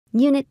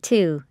Unit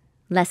 2,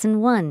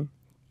 Lesson 1,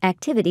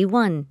 Activity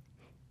 1,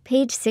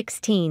 page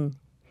 16.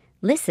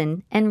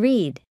 Listen and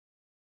read.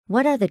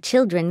 What are the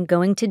children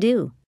going to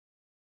do?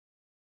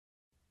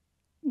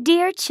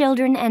 Dear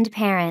children and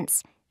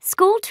parents,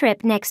 school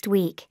trip next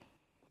week.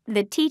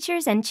 The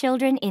teachers and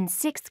children in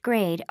 6th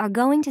grade are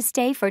going to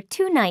stay for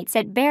 2 nights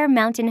at Bear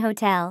Mountain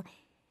Hotel.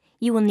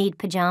 You will need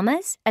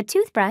pajamas, a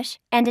toothbrush,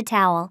 and a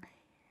towel.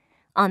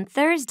 On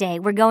Thursday,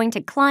 we're going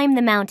to climb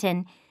the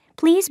mountain.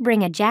 Please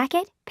bring a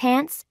jacket,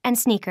 pants, and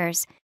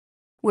sneakers.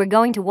 We're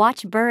going to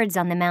watch birds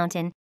on the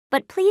mountain,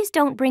 but please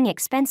don't bring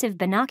expensive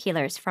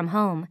binoculars from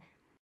home.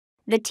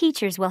 The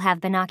teachers will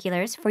have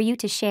binoculars for you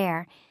to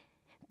share.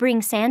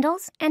 Bring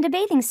sandals and a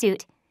bathing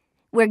suit.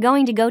 We're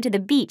going to go to the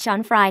beach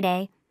on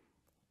Friday.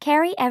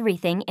 Carry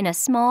everything in a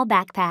small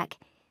backpack.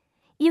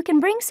 You can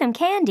bring some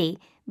candy,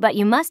 but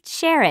you must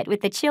share it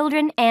with the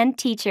children and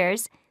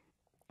teachers.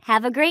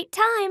 Have a great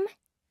time!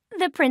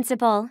 The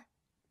Principal.